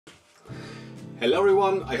Hello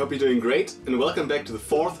everyone, I hope you're doing great and welcome back to the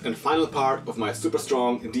fourth and final part of my super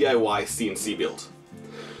strong DIY CNC build.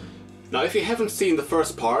 Now if you haven't seen the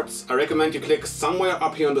first parts, I recommend you click somewhere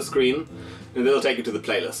up here on the screen and it'll take you to the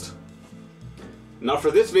playlist. Now for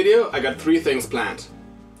this video I got three things planned.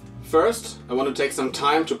 First, I want to take some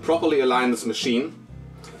time to properly align this machine.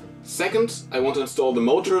 Second, I want to install the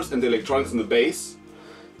motors and the electronics in the base.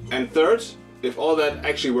 And third, if all that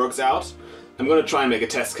actually works out, I'm going to try and make a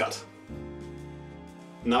test cut.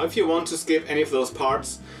 Now if you want to skip any of those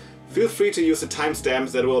parts, feel free to use the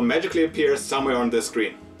timestamps that will magically appear somewhere on this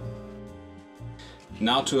screen.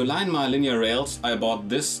 Now to align my linear rails, I bought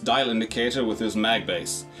this dial indicator with this mag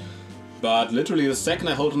base. But literally the second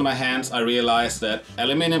I hold it in my hands I realized that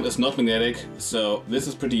aluminium is not magnetic, so this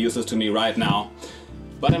is pretty useless to me right now.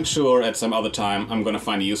 But I'm sure at some other time I'm gonna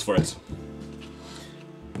find a use for it.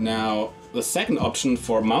 Now the second option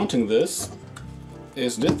for mounting this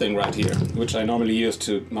is this thing right here, which I normally use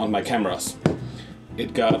to mount my cameras.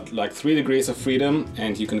 It got like 3 degrees of freedom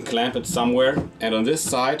and you can clamp it somewhere, and on this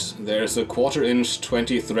side there's a 1/4 inch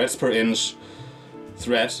 20 threads per inch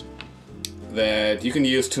thread that you can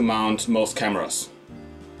use to mount most cameras.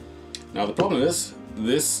 Now the problem is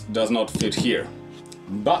this does not fit here,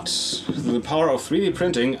 but through the power of 3D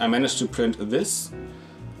printing I managed to print this,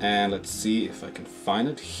 and let's see if I can find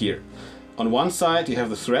it here. On one side you have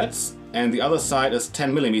the threads and the other side is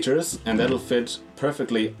 10 millimeters, and that'll fit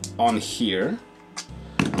perfectly on here.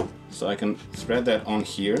 So I can thread that on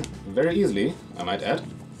here very easily, I might add,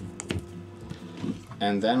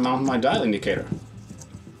 and then mount my dial indicator.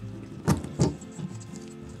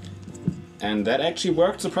 And that actually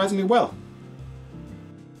worked surprisingly well.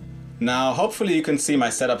 Now hopefully you can see my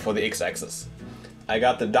setup for the X-axis. I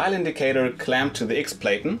got the dial indicator clamped to the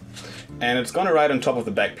X-platen and it's gonna ride on top of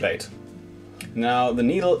the back plate. Now the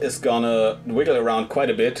needle is gonna wiggle around quite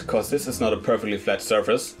a bit because this is not a perfectly flat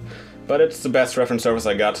surface, but it's the best reference surface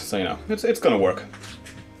I got, so you know, it's gonna work.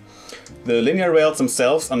 The linear rails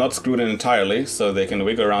themselves are not screwed in entirely, so they can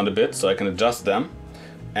wiggle around a bit so I can adjust them.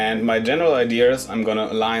 And my general idea is I'm gonna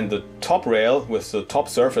align the top rail with the top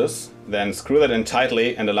surface, then screw that in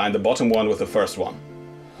tightly and align the bottom one with the first one.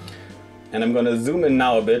 And I'm gonna zoom in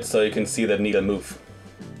now a bit so you can see that needle move.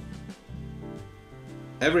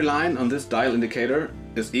 Every line on this dial indicator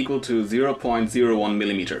is equal to 0.01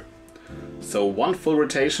 millimeter. So one full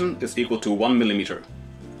rotation is equal to 1 millimeter.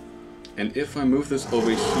 And if I move this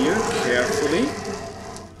over here carefully,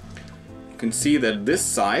 you can see that this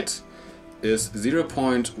side is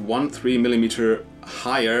 0.13 millimeter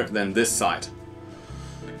higher than this side.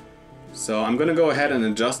 So I'm gonna go ahead and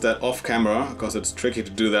adjust that off camera, because it's tricky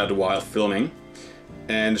to do that while filming,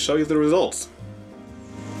 and show you the results.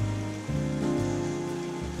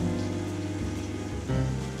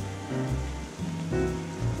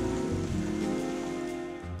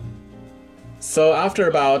 So after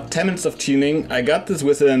about 10 minutes of tuning, I got this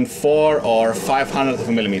within 4 or 500th of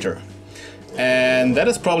a millimeter. And that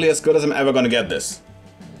is probably as good as I'm ever gonna get this.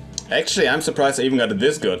 Actually, I'm surprised I even got it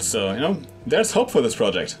this good, so you know, there's hope for this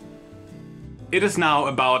project. It is now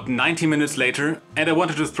about 90 minutes later and I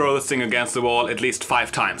wanted to throw this thing against the wall at least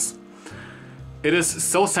 5 times. It is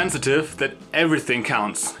so sensitive that everything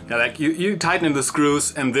counts. Yeah, like you tighten in the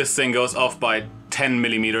screws and this thing goes off by 10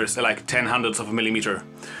 millimeters, like 10/100ths of a millimeter.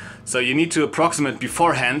 So you need to approximate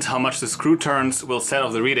beforehand how much the screw turns will set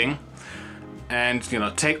off the reading, and you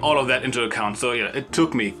know, take all of that into account. So yeah, it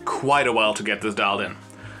took me quite a while to get this dialed in.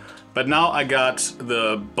 But now I got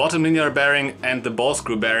the bottom linear bearing and the ball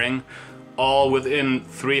screw bearing all within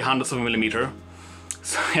 300ths of a millimeter.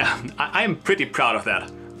 So yeah, I'm pretty proud of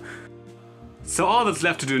that. So all that's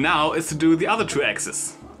left to do now is to do the other 2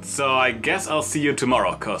 axes. So I guess I'll see you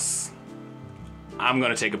tomorrow, cause I'm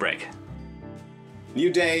gonna take a break. New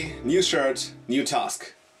day, new shirt, new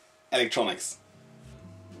task. Electronics.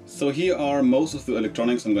 So here are most of the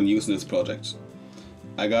electronics I'm going to use in this project.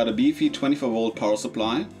 I got a beefy 24-volt power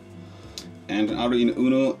supply and an Arduino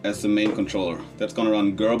Uno as the main controller. That's going to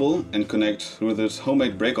run Gerbil and connect through this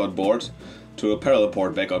homemade breakout board to a parallel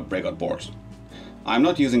port breakout board. I'm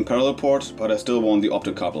not using parallel port, but I still want the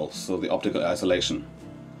optocouple, so the optical isolation.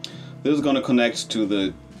 This is going to connect to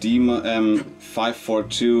the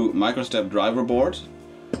DMM542 microstep driver board,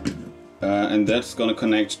 and that's going to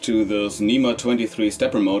connect to those NEMA 23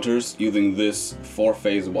 stepper motors using this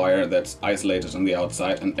 4-phase wire that's isolated on the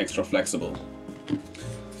outside and extra flexible.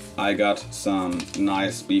 I got some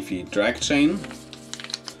nice beefy drag chain,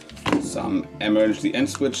 some emergency end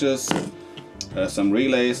switches, some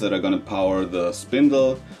relays that are going to power the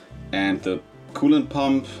spindle and the coolant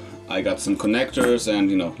pump. I got some connectors and,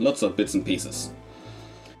 you know, lots of bits and pieces.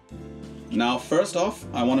 Now first off,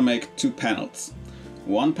 I want to make two panels.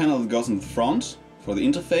 One panel that goes in the front for the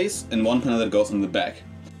interface and one panel that goes in the back.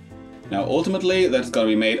 Now ultimately that's going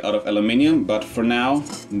to be made out of aluminium, but for now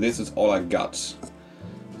this is all I got.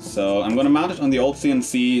 So I'm going to mount it on the old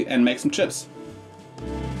CNC and make some chips.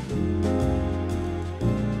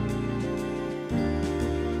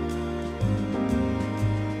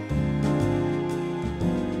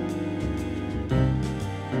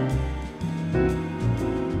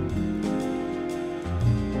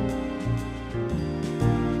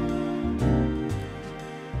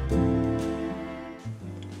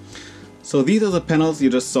 So these are the panels you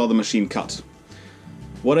just saw the machine cut.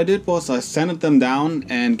 What I did was I sanded them down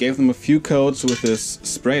and gave them a few coats with this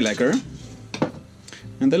spray lacquer.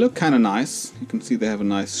 And they look kind of nice. You can see they have a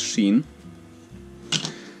nice sheen.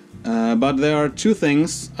 But there are two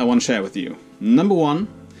things I want to share with you. Number one,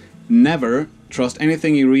 never trust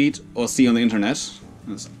anything you read or see on the internet.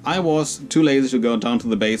 I was too lazy to go down to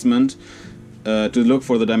the basement to look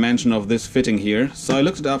for the dimension of this fitting here. So I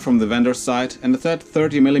looked it up from the vendor's site and it said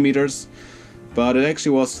 30 millimeters, but it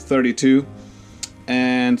actually was 32.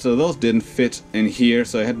 And so those didn't fit in here,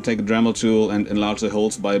 so I had to take a Dremel tool and enlarge the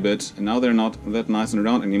holes by a bit. And now they're not that nice and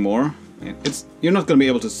round anymore. You're not going to be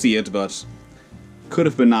able to see it, but could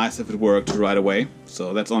have been nice if it worked right away.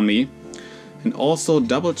 So that's on me. And also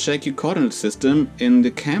double check your coordinate system in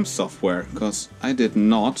the CAM software, because I did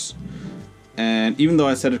not. And even though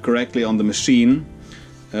I set it correctly on the machine,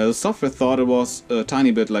 the software thought it was a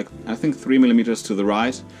tiny bit, like I think 3 millimeters to the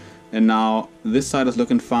right. And now this side is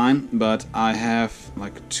looking fine, but I have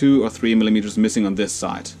like 2 or 3 millimeters missing on this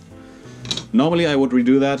side. Normally I would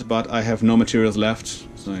redo that, but I have no materials left,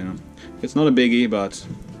 so you know, it's not a biggie, but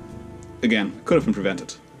again, could have been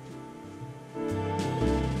prevented.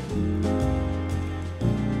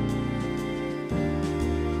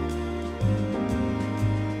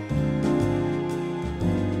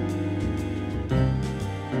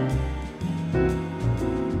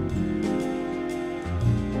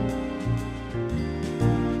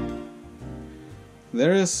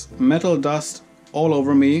 There is metal dust all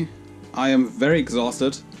over me. I am very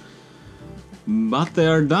exhausted, but they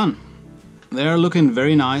are done. They are looking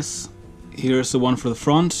very nice. Here's the one for the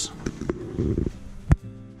front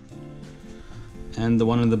and the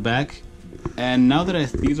one in the back. And now that I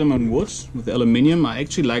see them on wood with the aluminium, I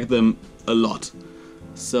actually like them a lot.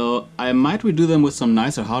 So I might redo them with some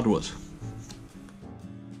nicer hardwood.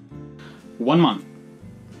 1 month.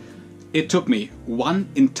 It took me 1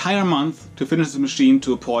 entire month to finish the machine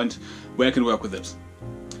to a point where I can work with it.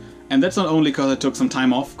 And that's not only because I took some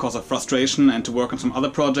time off because of frustration and to work on some other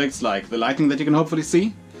projects like the lighting that you can hopefully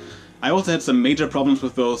see. I also had some major problems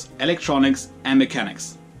with both electronics and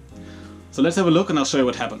mechanics. So let's have a look and I'll show you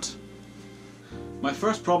what happened. My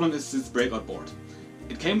first problem is this breakout board.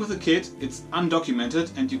 It came with a kit, it's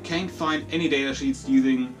undocumented, and you can't find any data sheets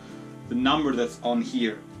using the number that's on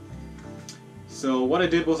here. So what I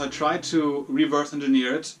did was I tried to reverse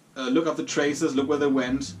engineer it, look up the traces, look where they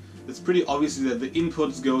went. It's pretty obvious that the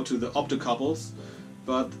inputs go to the optocouples,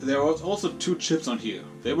 but there was also 2 chips on here.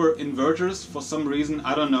 They were inverters for some reason,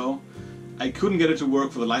 I don't know. I couldn't get it to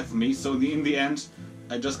work for the life of me, so in the end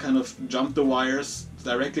I just kind of jumped the wires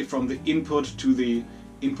directly from the input to the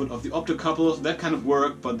input of the optocouples. That kind of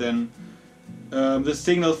worked, but then the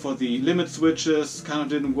signal for the limit switches kind of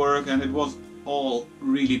didn't work, and it was all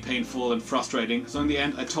really painful and frustrating. So in the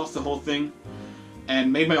end I tossed the whole thing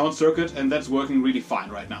and made my own circuit, and that's working really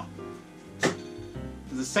fine right now.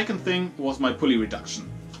 The second thing was my pulley reduction.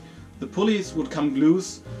 The pulleys would come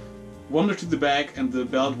loose, wander to the back, and the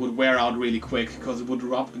belt would wear out really quick because it would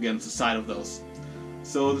rub against the side of those.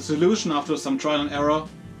 So the solution after some trial and error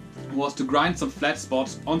was to grind some flat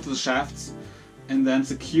spots onto the shafts and then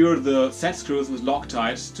secure the set screws with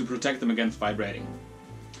Loctite to protect them against vibrating.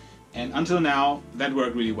 And until now, that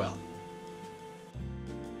worked really well.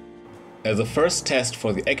 As a first test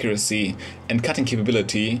for the accuracy and cutting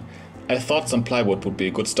capability, I thought some plywood would be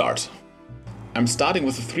a good start. I'm starting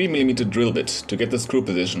with a 3mm drill bit to get the screw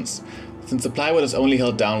positions, since the plywood is only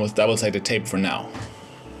held down with double-sided tape for now.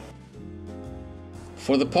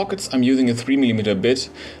 For the pockets I'm using a 3mm bit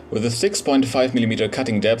with a 6.5mm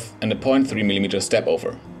cutting depth and a 0.3mm step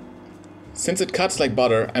over. Since it cuts like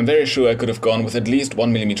butter, I'm very sure I could have gone with at least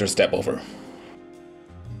 1mm step over.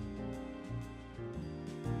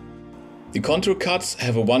 The contour cuts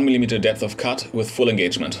have a 1mm depth of cut with full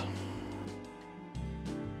engagement.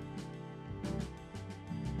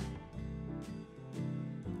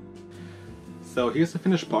 So here's the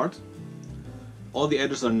finished part. All the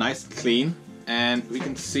edges are nice and clean, and we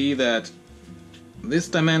can see that this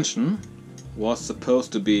dimension was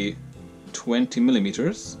supposed to be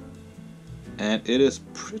 20mm. and it is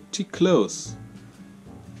pretty close.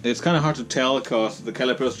 It's kind of hard to tell because the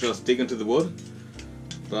calipers just dig into the wood,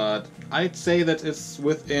 but I'd say that it's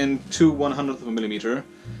within 2/100th of a millimeter,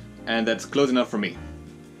 and that's close enough for me.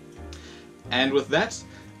 And with that,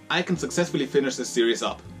 I can successfully finish this series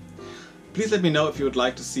up. Please let me know if you would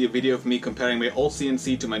like to see a video of me comparing my old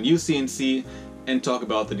CNC to my new CNC and talk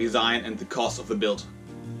about the design and the cost of the build.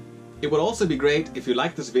 It would also be great if you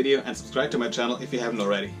like this video and subscribe to my channel if you haven't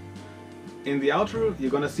already. In the outro, you're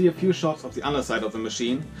gonna see a few shots of the underside of the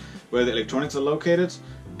machine, where the electronics are located,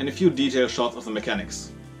 and a few detailed shots of the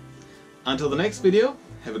mechanics. Until the next video,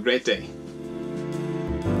 have a great day.